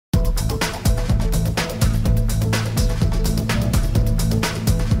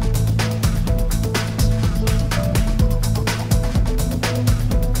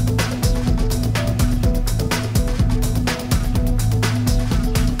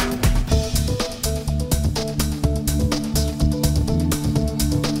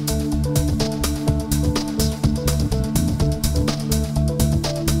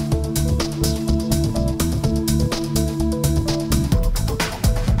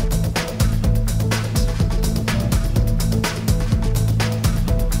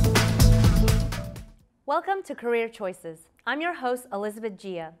Career Choices. I'm your host, Elizabeth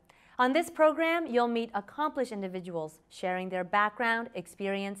Gia. On this program, you'll meet accomplished individuals sharing their background,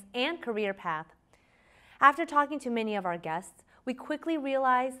 experience, and career path. After talking to many of our guests, we quickly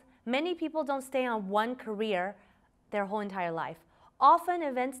realized many people don't stay on one career their whole entire life. Often,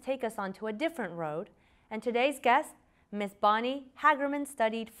 events take us onto a different road, and today's guest, Miss Bonnie Hagerman,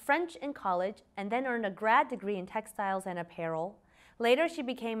 studied French in college and then earned a grad degree in textiles and apparel. Later, she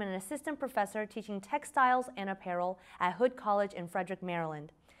became an assistant professor teaching textiles and apparel at Hood College in Frederick,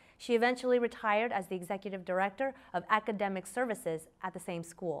 Maryland. She eventually retired as the executive director of academic services at the same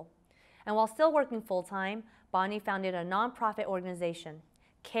school. And while still working full-time, Bonnie founded a nonprofit organization,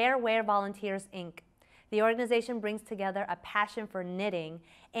 Care Wear Volunteers, Inc. The organization brings together a passion for knitting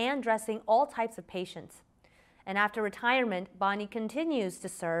and dressing all types of patients. And after retirement, Bonnie continues to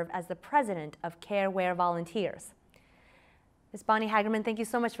serve as the president of Care Wear Volunteers. Ms. Bonnie Hagerman, thank you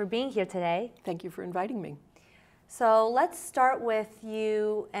so much for being here today. Thank you for inviting me. So let's start with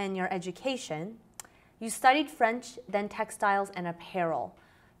you and your education. You studied French, then textiles and apparel.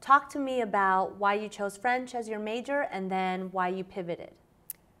 Talk to me about why you chose French as your major and then why you pivoted.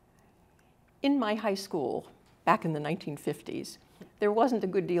 In my high school, back in the 1950s, there wasn't a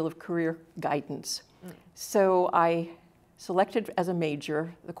good deal of career guidance. So I selected as a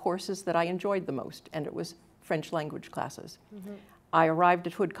major the courses that I enjoyed the most, and it was French language classes. I arrived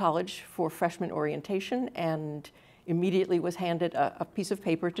at Hood College for freshman orientation and immediately was handed a piece of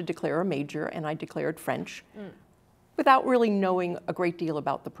paper to declare a major, and I declared French without really knowing a great deal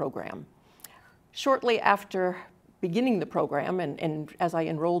about the program. Shortly after beginning the program and as I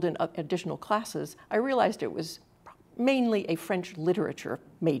enrolled in additional classes, I realized it was mainly a French literature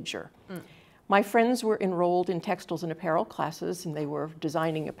major. My friends were enrolled in textiles and apparel classes, and they were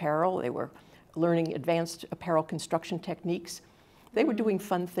designing apparel, they were learning advanced apparel construction techniques. They were doing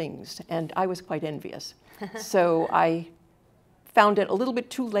fun things, and I was quite envious. So I found it a little bit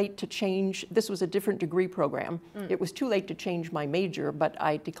too late to change. This was a different degree program. It was too late to change my major, but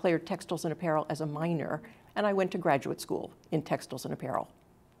I declared textiles and apparel as a minor, and I went to graduate school in textiles and apparel.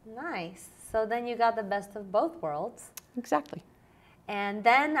 Nice. So then you got the best of both worlds. Exactly. And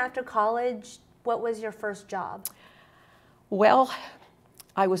then after college, what was your first job? Well,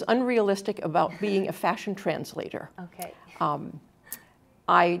 I was unrealistic about being a fashion translator. Okay.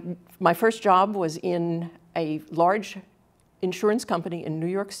 My first job was in a large insurance company in New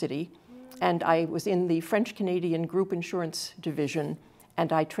York City, and I was in the French-Canadian group insurance division,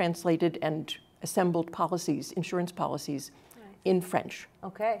 and I translated and assembled policies, insurance policies, in French.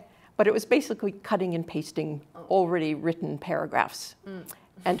 Okay. But it was basically cutting and pasting already written paragraphs,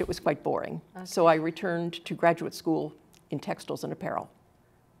 and it was quite boring. Okay. So I returned to graduate school in textiles and apparel.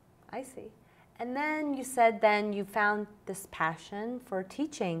 I see. And then you said then you found this passion for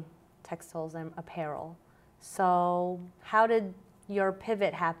teaching textiles and apparel. So how did your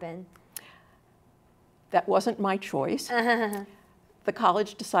pivot happen? That wasn't my choice. The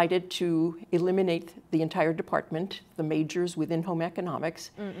college decided to eliminate the entire department, the majors within home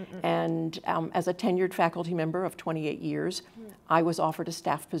economics, and as a tenured faculty member of 28 years, I was offered a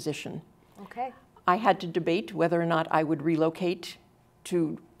staff position. Okay. I had to debate whether or not I would relocate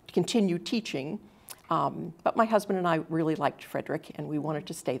to continue teaching, but my husband and I really liked Frederick and we wanted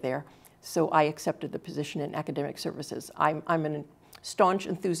to stay there, so I accepted the position in academic services. I'm a staunch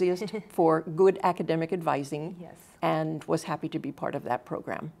enthusiast for good academic advising, yes, and was happy to be part of that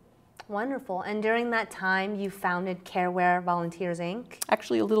program. Wonderful. And during that time, you founded Care Wear Volunteers, Inc.?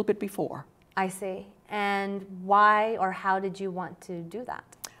 Actually, a little bit before. I see. And why or how did you want to do that?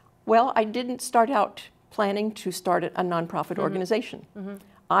 Well, I didn't start out planning to start a nonprofit organization.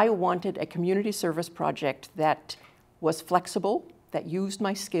 I wanted a community service project that was flexible, that used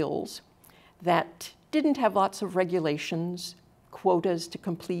my skills, that didn't have lots of regulations, quotas to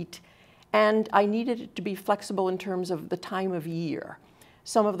complete, and I needed it to be flexible in terms of the time of year.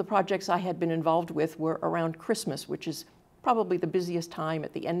 Some of the projects I had been involved with were around Christmas, which is probably the busiest time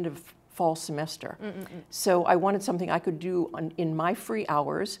at the end of fall semester. So I wanted something I could do in my free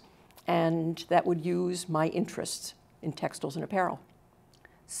hours and that would use my interests in textiles and apparel.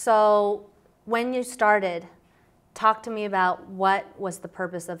 So when you started, talk to me about what was the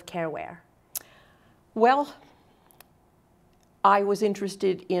purpose of Care Wear? Well, I was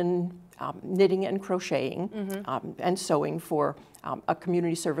interested in knitting and crocheting and sewing for a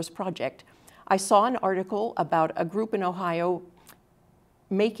community service project. I saw an article about a group in Ohio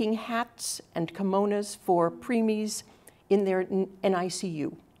making hats and kimonos for preemies in their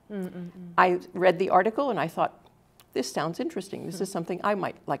NICU. I read the article and I thought, this sounds interesting. This is something I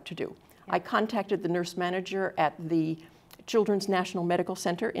might like to do. I contacted the nurse manager at the Children's National Medical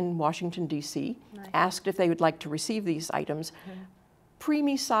Center in Washington, D.C., asked if they would like to receive these items.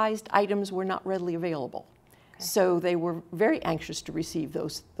 Preemie-sized items were not readily available. So they were very anxious to receive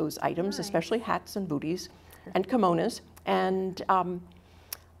those items, especially hats and booties and kimonos. And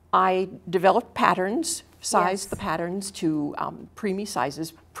I developed patterns, sized the patterns to preemie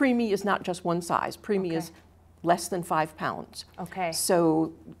sizes. Preemie is not just one size. Preemie is less than 5 pounds. Okay.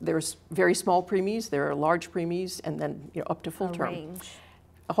 So there's very small preemies, there are large preemies, and then up to full term. Range.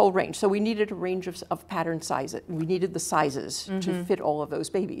 A whole range. So we needed a range of pattern sizes. We needed the sizes to fit all of those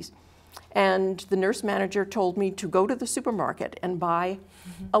babies. And the nurse manager told me to go to the supermarket and buy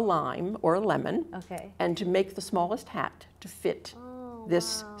a lime or a lemon and to make the smallest hat to fit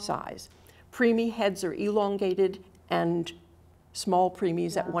this size. Preemie heads are elongated, and small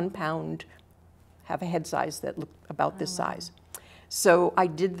preemies at 1 pound have a head size that look about this size. So I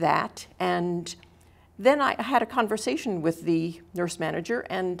did that, and then I had a conversation with the nurse manager,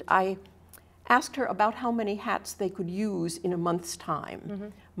 and I asked her about how many hats they could use in a month's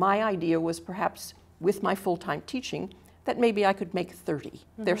time. My idea was perhaps with my full-time teaching that maybe I could make 30.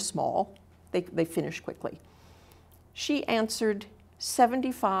 They're small, they finish quickly. She answered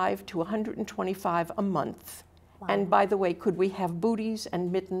 75 to 125 a month. And by the way, could we have booties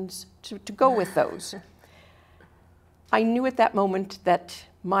and mittens to go with those? I knew at that moment that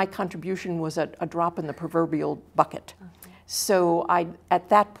my contribution was a drop in the proverbial bucket. So I, at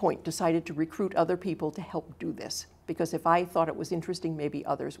that point, decided to recruit other people to help do this, because if I thought it was interesting, maybe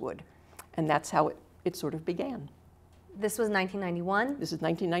others would. And that's how it sort of began. This was 1991? This is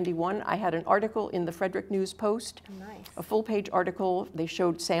 1991. I had an article in the Frederick News Post, a full-page article. They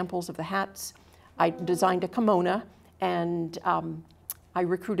showed samples of the hats. I designed a kimono, and I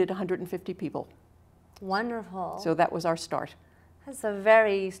recruited 150 people. Wonderful. So that was our start. That's a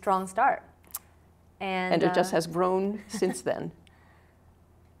very strong start. And it just has grown since then.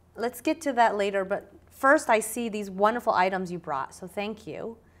 Let's get to that later, but first I see these wonderful items you brought, so thank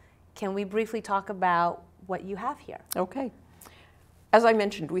you. Can we briefly talk about what you have here? Okay. As I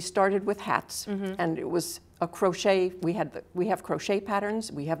mentioned, we started with hats, and it was a crochet. We have crochet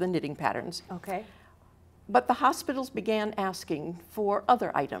patterns, we have the knitting patterns. Okay. But the hospitals began asking for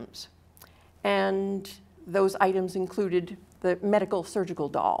other items, and those items included the medical surgical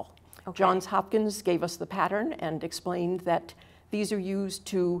doll. Johns Hopkins gave us the pattern and explained that these are used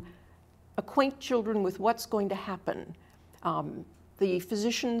to acquaint children with what's going to happen. The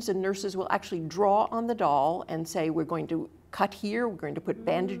physicians and nurses will actually draw on the doll and say, we're going to cut here, we're going to put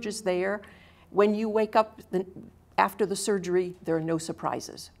bandages there. When you wake up after the surgery, there are no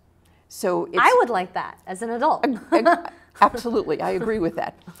surprises. So I would like that as an adult. Absolutely, I agree with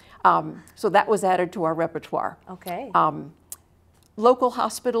that. So that was added to our repertoire. Okay. Local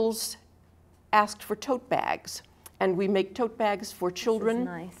hospitals asked for tote bags, and we make tote bags for children. This is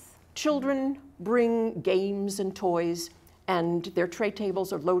nice. Children bring games and toys, and their tray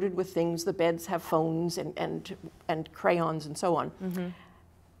tables are loaded with things. The beds have phones and crayons and so on.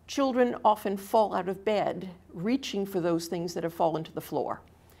 Children often fall out of bed reaching for those things that have fallen to the floor.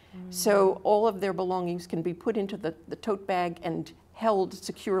 So all of their belongings can be put into the tote bag and held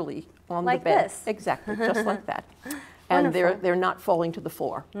securely on the bed. Like this? Exactly, just like that. And they're not falling to the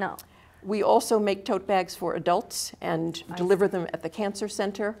floor. No. We also make tote bags for adults and deliver them at the cancer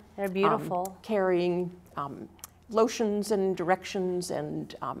center. They're beautiful. Carrying lotions and directions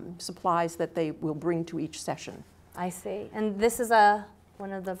and supplies that they will bring to each session. I see. And this is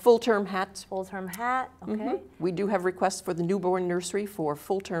one of the full-term hats. Full-term hat, okay. We do have requests for the newborn nursery for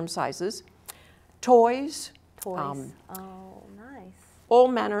full-term sizes. Toys. Toys. Oh, nice. All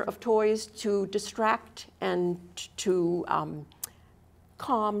manner of toys to distract and to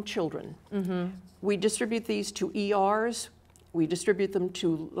calm children. We distribute these to ERs. We distribute them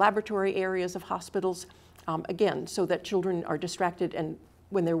to laboratory areas of hospitals, again, so that children are distracted, and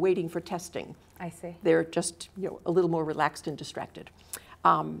when they're waiting for testing, I see. They're just a little more relaxed and distracted.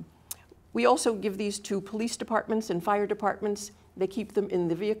 We also give these to police departments and fire departments. They keep them in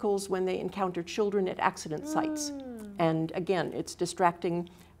the vehicles when they encounter children at accident sites. And again, it's distracting.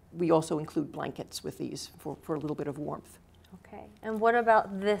 We also include blankets with these for a little bit of warmth. Okay. And what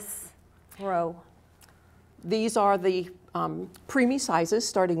about this row? These are the preemie sizes,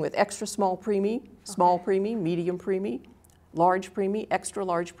 starting with extra small preemie, small preemie, medium preemie, large preemie, extra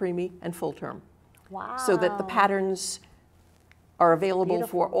large preemie, and full term. Wow. So that the patterns are available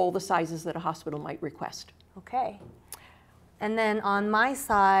for all the sizes that a hospital might request. Okay. And then on my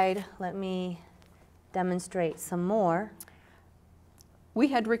side, let me demonstrate some more. We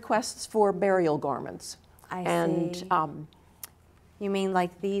had requests for burial garments. I see. You mean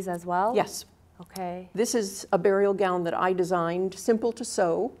like these as well? Yes. Okay. This is a burial gown that I designed, simple to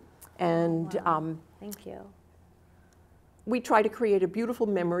sew, and Wow. Thank you. we try to create a beautiful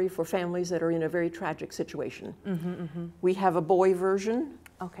memory for families that are in a very tragic situation. We have a boy version,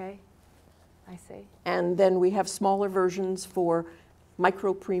 Okay. I see. and then we have smaller versions for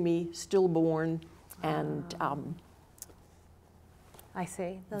micro preemie, stillborn, and I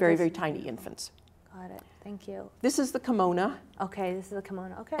see. very, very tiny infants. Got it. Thank you. This is the kimono, Okay, this is a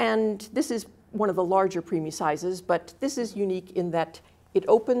kimono. Okay. and this is one of the larger preemie sizes, but this is unique in that it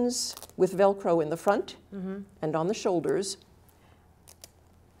opens with Velcro in the front and on the shoulders.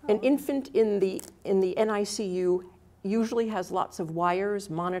 An infant in the NICU usually has lots of wires,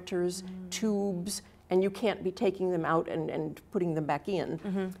 monitors, tubes, and you can't be taking them out and putting them back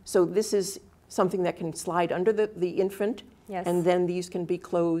in. So this is something that can slide under the infant, Yes. and then these can be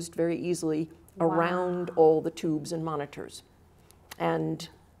closed very easily around all the tubes and monitors. And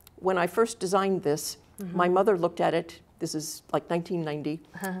when I first designed this, my mother looked at it. This is like 1990.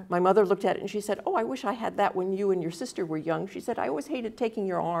 My mother looked at it and she said, "Oh, I wish I had that when you and your sister were young." She said, "I always hated taking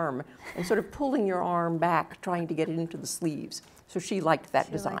your arm and sort of pulling your arm back, trying to get it into the sleeves." So she liked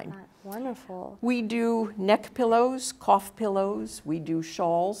that design. Like that. Wonderful. We do neck pillows, cough pillows. We do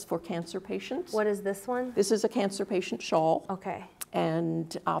shawls for cancer patients. What is this one? This is a cancer patient shawl. Okay.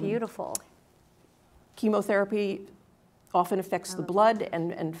 And Beautiful. chemotherapy often affects the blood,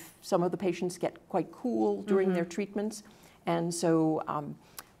 and some of the patients get quite cool during their treatments. And so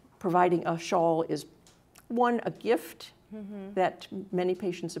providing a shawl is, one, a gift that many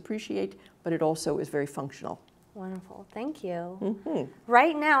patients appreciate, but it also is very functional. Wonderful. Thank you.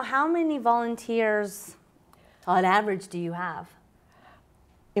 Right now, how many volunteers on average do you have?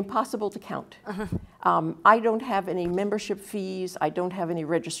 Impossible to count. I don't have any membership fees. I don't have any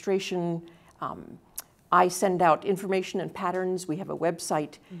registration. I send out information and patterns. We have a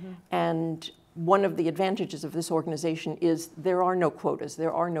website. And one of the advantages of this organization is there are no quotas.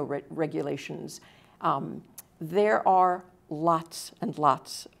 There are no regulations. There are lots and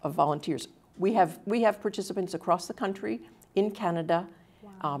lots of volunteers. We have participants across the country, in Canada.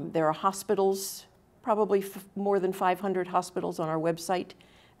 Wow. There are hospitals, probably more than 500 hospitals on our website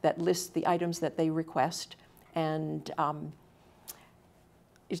that list the items that they request. And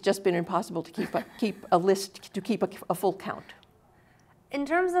it's just been impossible to keep a list, to keep a full count. In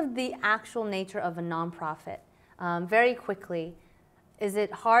terms of the actual nature of a nonprofit, very quickly, is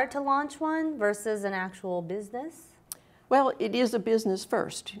it hard to launch one versus an actual business? Well, it is a business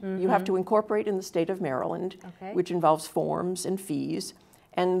first. You have to incorporate in the state of Maryland, which involves forms and fees.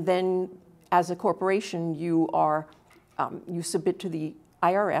 And then as a corporation, you you submit to the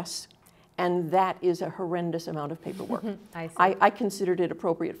IRS, and that is a horrendous amount of paperwork. I see. I considered it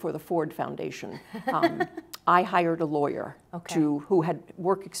appropriate for the Ford Foundation. I hired a lawyer who had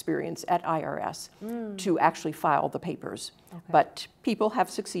work experience at IRS to actually file the papers. But people have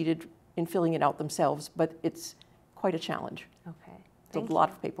succeeded in filling it out themselves, but it's quite a challenge. Okay. It's a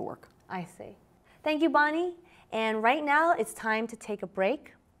lot of paperwork. I see. Thank you, Bonnie. And right now, it's time to take a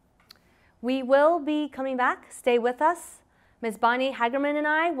break. We will be coming back. Stay with us. Ms. Bonnie Hagerman and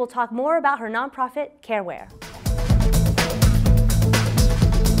I will talk more about her nonprofit, Carewear.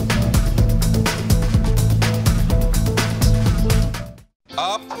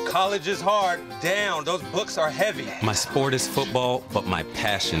 Up, college is hard. Down, those books are heavy. My sport is football, but my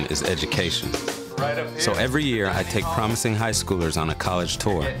passion is education. Right up here. So every year I take promising high schoolers on a college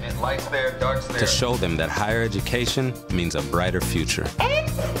tour Lights there, darks there. to show them that higher education means a brighter future.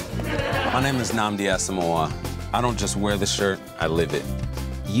 My name is Nnamdi Asamoah. I don't just wear the shirt, I live it.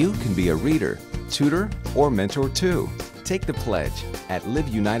 You can be a reader, tutor, or mentor too. Take the pledge at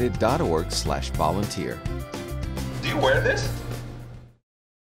liveunited.org/volunteer. Do you wear this?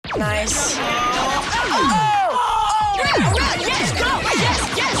 Nice.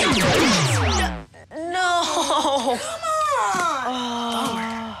 No.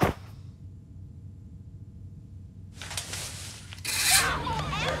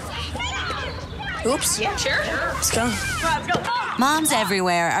 Oops. Yeah, sure. Let's go. Moms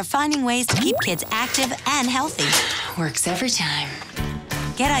everywhere are finding ways to keep kids active and healthy. Works every time.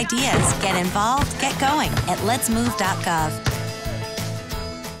 Get ideas, get involved, get going at letsmove.gov.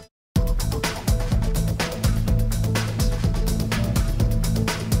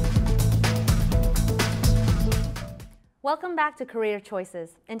 Welcome back to Career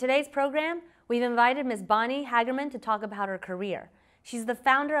Choices. In today's program, we've invited Ms. Bonnie Hagerman to talk about her career. She's the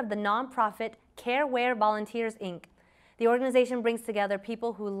founder of the nonprofit Carewear Volunteers, Inc. The organization brings together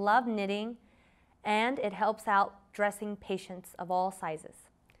people who love knitting, and it helps out dressing patients of all sizes.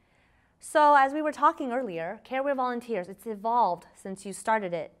 So as we were talking earlier, CareWear Volunteers, it's evolved since you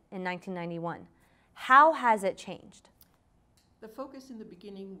started it in 1991. How has it changed? The focus in the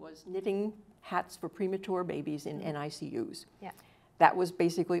beginning was knitting hats for premature babies in NICUs. Yeah. That was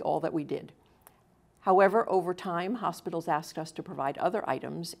basically all that we did. However, over time, hospitals asked us to provide other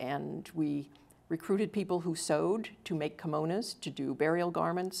items, and we recruited people who sewed to make kimonos, to do burial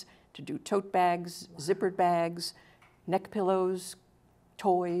garments, to do tote bags, zippered bags, neck pillows,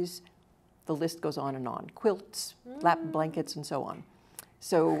 toys. The list goes on and on. Quilts, lap blankets, and so on.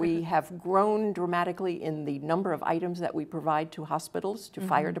 So we have grown dramatically in the number of items that we provide to hospitals, to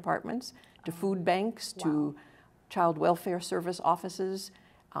fire departments, to food banks, to child welfare service offices,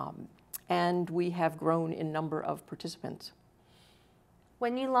 and we have grown in number of participants.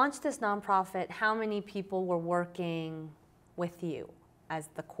 When you launched this nonprofit, how many people were working with you as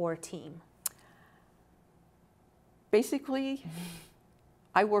the core team? Basically,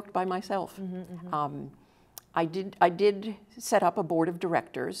 I worked by myself. I did set up a board of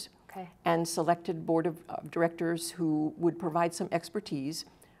directors and selected board of directors who would provide some expertise.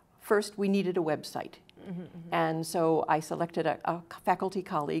 First, we needed a website. And so I selected a faculty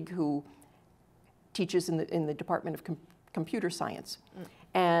colleague who teaches in the Department of Computer Science.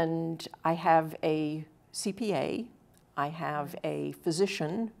 And I have a CPA, I have a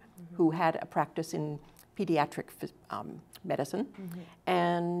physician who had a practice in pediatric medicine,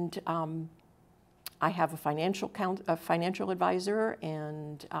 and I have a financial advisor,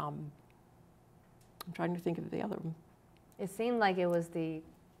 and I'm trying to think of the other one. It seemed like it was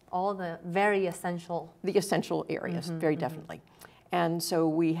all the very essential. The essential areas, very definitely. And so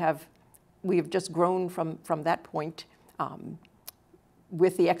we have just grown from that point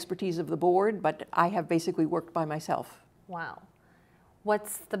with the expertise of the board, but I have basically worked by myself. Wow.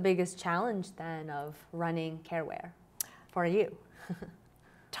 What's the biggest challenge then of running CareWear for you?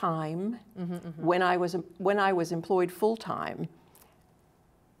 Time. When I was employed full-time,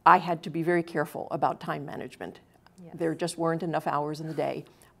 I had to be very careful about time management. Yes. There just weren't enough hours in the day.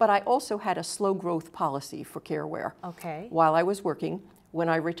 But I also had a slow growth policy for CareWear. Okay. While I was working, when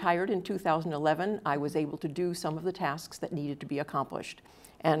I retired in 2011, I was able to do some of the tasks that needed to be accomplished.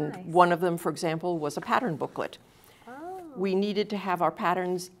 And Nice. one of them, for example, was a pattern booklet. We needed to have our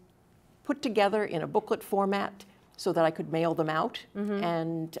patterns put together in a booklet format so that I could mail them out.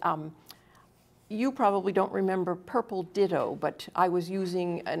 And you probably don't remember Purple Ditto, but I was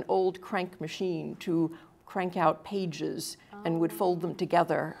using an old crank machine to crank out pages and would fold them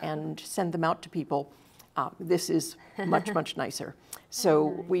together and send them out to people. This is much, much nicer.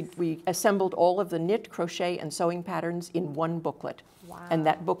 So we assembled all of the knit, crochet, and sewing patterns in one booklet. Wow. And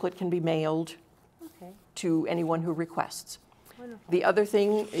that booklet can be mailed to anyone who requests. Wonderful. The other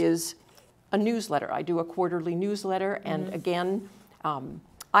thing is a newsletter. I do a quarterly newsletter, and again,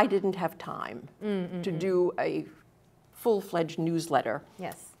 I didn't have time to do a full-fledged newsletter.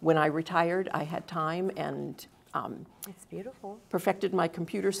 Yes. When I retired, I had time and It's beautiful. perfected my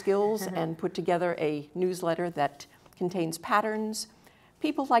computer skills and put together a newsletter that contains patterns.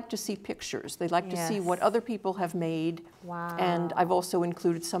 People like to see pictures. They like to see what Yes. other people have made. Wow. And I've also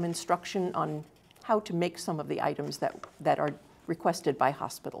included some instruction on how to make some of the items that are requested by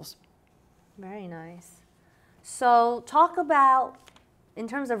hospitals. Very nice. So talk about, in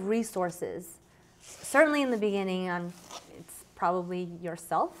terms of resources, certainly in the beginning, it's probably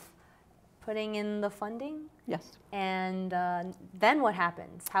yourself putting in the funding. Yes. And then what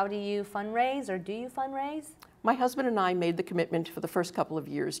happens? How do you fundraise, or do you fundraise? My husband and I made the commitment for the first couple of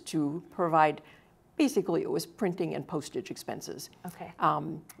years to provide, basically it was printing and postage expenses. Okay.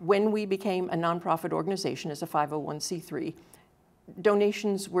 When we became a nonprofit organization as a 501c3,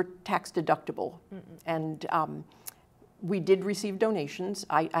 donations were tax deductible. And we did receive donations.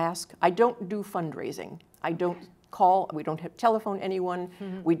 I don't do fundraising. I don't call, we don't have telephone anyone,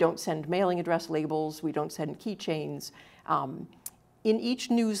 we don't send mailing address labels, we don't send keychains. In each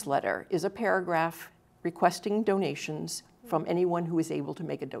newsletter is a paragraph requesting donations from anyone who is able to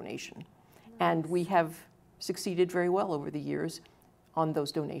make a donation. Nice. And we have succeeded very well over the years on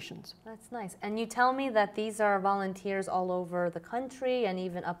those donations. That's nice. And you tell me that these are volunteers all over the country and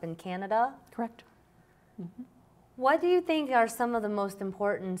even up in Canada? Correct. What do you think are some of the most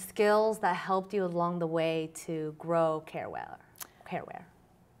important skills that helped you along the way to grow CareWear?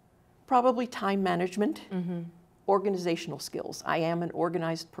 Probably time management, organizational skills. I am an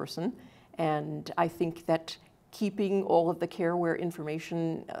organized person, and I think that keeping all of the CareWear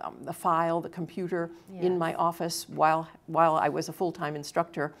information, the file, the computer in my office while I was a full-time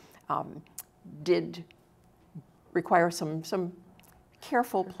instructor did require some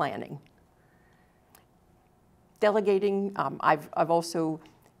careful planning. Delegating, I've also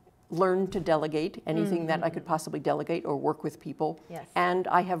learned to delegate anything that I could possibly delegate or work with people. Yes. And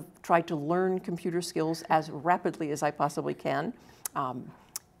I have tried to learn computer skills as rapidly as I possibly can.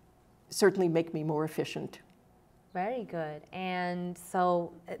 Certainly make me more efficient. Very good. And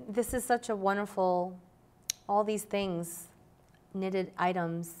so this is such a wonderful, all these things, knitted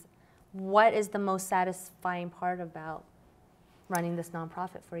items. What is the most satisfying part about running this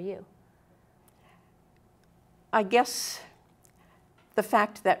nonprofit for you? I guess the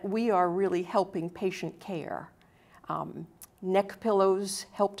fact that we are really helping patient care. Neck pillows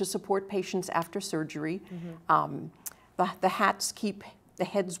help to support patients after surgery. The hats keep the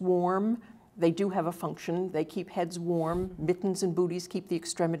heads warm. They do have a function. They keep heads warm. Mittens and booties keep the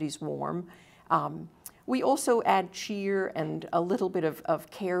extremities warm. We also add cheer and a little bit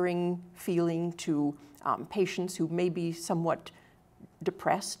of caring feeling to patients who may be somewhat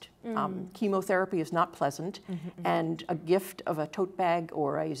depressed. Chemotherapy is not pleasant, and a gift of a tote bag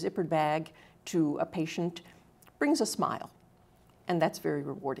or a zippered bag to a patient brings a smile, and that's very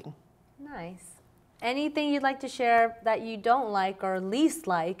rewarding. Nice. Anything you'd like to share that you don't like or least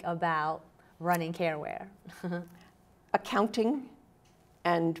like about running CareWare? Accounting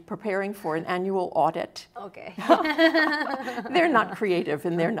and preparing for an annual audit. Okay. They're not creative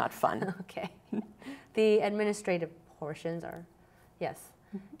and they're not fun. Okay. The administrative portions are, yes,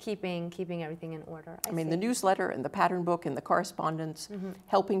 keeping everything in order. I mean, the newsletter and the pattern book and the correspondence,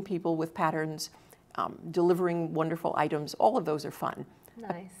 helping people with patterns, delivering wonderful items, all of those are fun.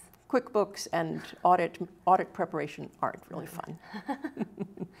 Nice. QuickBooks and audit preparation aren't really fun.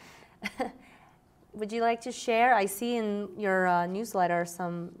 Would you like to share? I see in your newsletter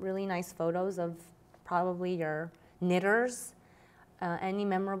some really nice photos of probably your knitters. Any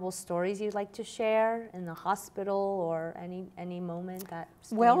memorable stories you'd like to share in the hospital or any moment that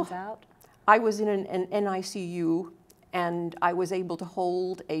stands out? I was in an NICU and I was able to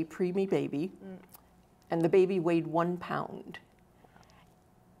hold a preemie baby, and the baby weighed 1 pound.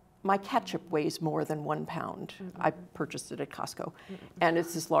 My ketchup weighs more than 1 pound. I purchased it at Costco, and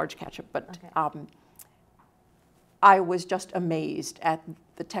it's this large ketchup. But I was just amazed at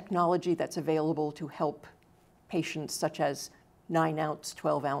the technology that's available to help patients such as 9-ounce,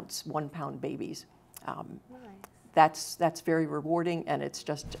 12-ounce, 1-pound babies. Nice. That's very rewarding, and it's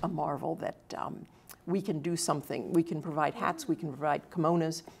just a marvel that we can do something. We can provide hats, we can provide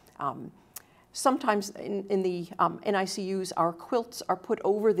kimonos. Sometimes in the NICUs, our quilts are put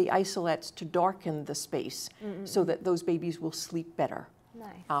over the isolettes to darken the space so that those babies will sleep better.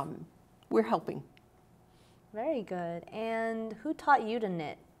 Nice. We're helping. Very good. And who taught you to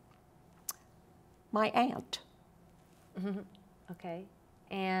knit? My aunt. Okay.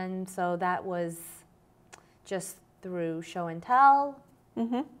 And so that was just through show and tell?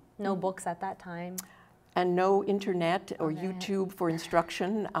 No books at that time? And no internet or YouTube for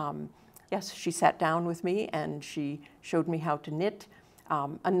instruction. Yes, she sat down with me and she showed me how to knit.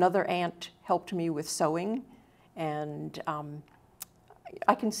 Another aunt helped me with sewing, and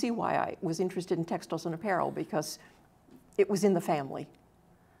I can see why I was interested in textiles and apparel, because it was in the family.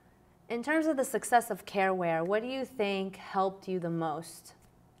 In terms of the success of CareWare, what do you think helped you the most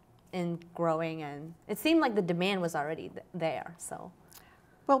in growing? And it seemed like the demand was already there, so.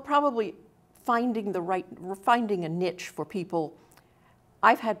 Well, probably finding a niche for people.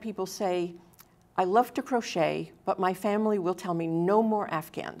 I've had people say, I love to crochet, but my family will tell me no more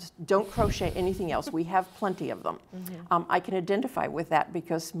Afghans. Don't crochet anything else. We have plenty of them. I can identify with that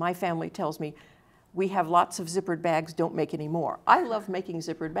because my family tells me, we have lots of zippered bags, don't make any more. I love making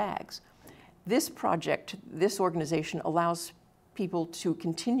zippered bags. This project, this organization allows people to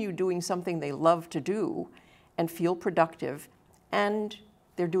continue doing something they love to do and feel productive, and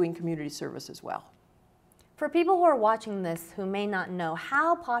they're doing community service as well. For people who are watching this who may not know,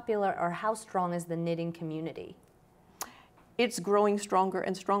 how popular or how strong is the knitting community? It's growing stronger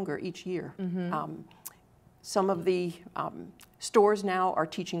and stronger each year. Some of the stores now are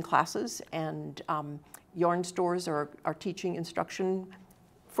teaching classes, and yarn stores are teaching instruction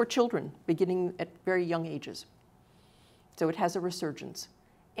for children beginning at very young ages. So it has a resurgence.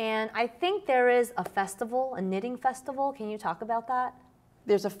 And I think there is a festival, a knitting festival. Can you talk about that?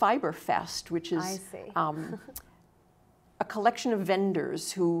 There's a Fiber Fest, which is a collection of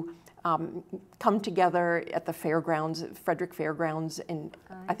vendors who come together at the fairgrounds, Frederick Fairgrounds, and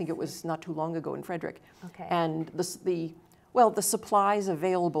I think it was not too long ago in Frederick. Okay. And the supplies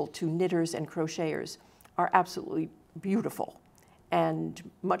available to knitters and crocheters are absolutely beautiful and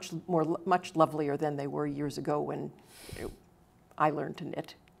much lovelier than they were years ago when I learned to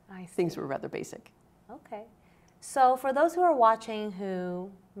knit. Things were rather basic. Okay. So for those who are watching who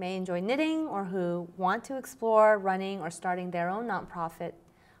may enjoy knitting or who want to explore running or starting their own nonprofit,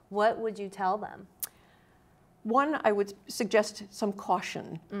 what would you tell them? One, I would suggest some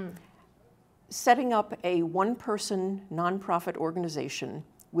caution. Setting up a one-person nonprofit organization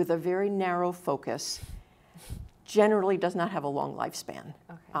with a very narrow focus generally does not have a long lifespan.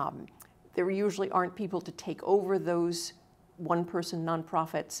 Okay. There usually aren't people to take over those one-person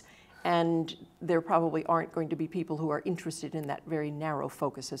nonprofits, and there probably aren't going to be people who are interested in that very narrow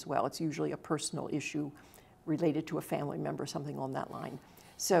focus as well. It's usually a personal issue related to a family member, something on that line.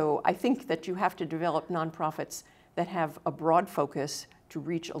 So I think that you have to develop nonprofits that have a broad focus to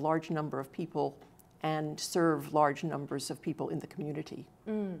reach a large number of people and serve large numbers of people in the community.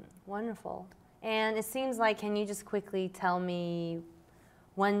 Wonderful. And it seems like, can you just quickly tell me,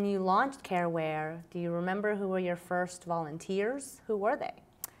 when you launched CareWare, do you remember who were your first volunteers? Who were they?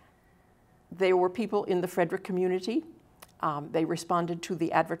 They were people in the Frederick community. They responded to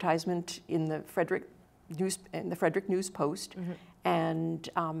the advertisement in the Frederick News Post, and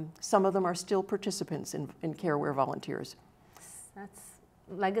some of them are still participants in CareWare volunteers. That's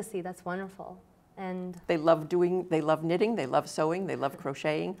legacy. That's wonderful. And they love knitting, they love sewing, they love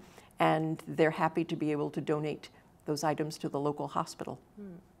crocheting, and they're happy to be able to donate those items to the local hospital.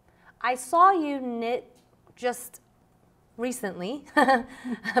 I saw you knit just recently,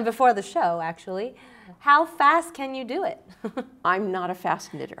 before the show, actually. How fast can you do it? I'm not a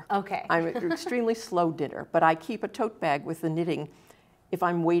fast knitter. Okay. I'm an extremely slow knitter, but I keep a tote bag with the knitting. If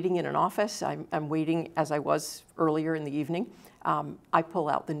I'm waiting in an office, I'm waiting as I was earlier in the evening, I pull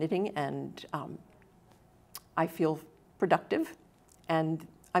out the knitting and I feel productive, and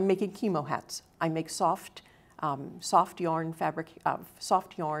I'm making chemo hats. I make soft yarn fabric,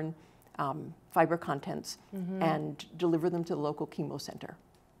 soft yarn fiber contents, and deliver them to the local chemo center.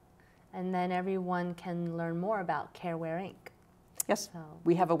 And then everyone can learn more about CareWare Inc. Yes, So.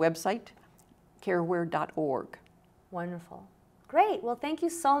 we have a website, careware.org. Wonderful. Great. Well, thank you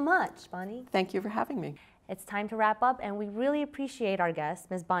so much, Bonnie. Thank you for having me. It's time to wrap up, and we really appreciate our guest,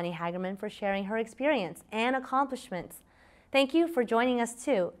 Ms. Bonnie Hagerman, for sharing her experience and accomplishments. Thank you for joining us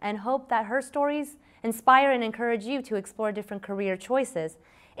too, and hope that her stories inspire and encourage you to explore different career choices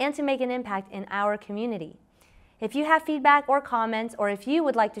and to make an impact in our community. If you have feedback or comments, or if you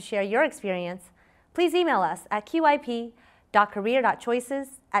would like to share your experience, please email us at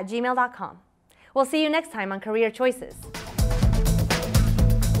qip.career.choices@gmail.com. We'll see you next time on Career Choices.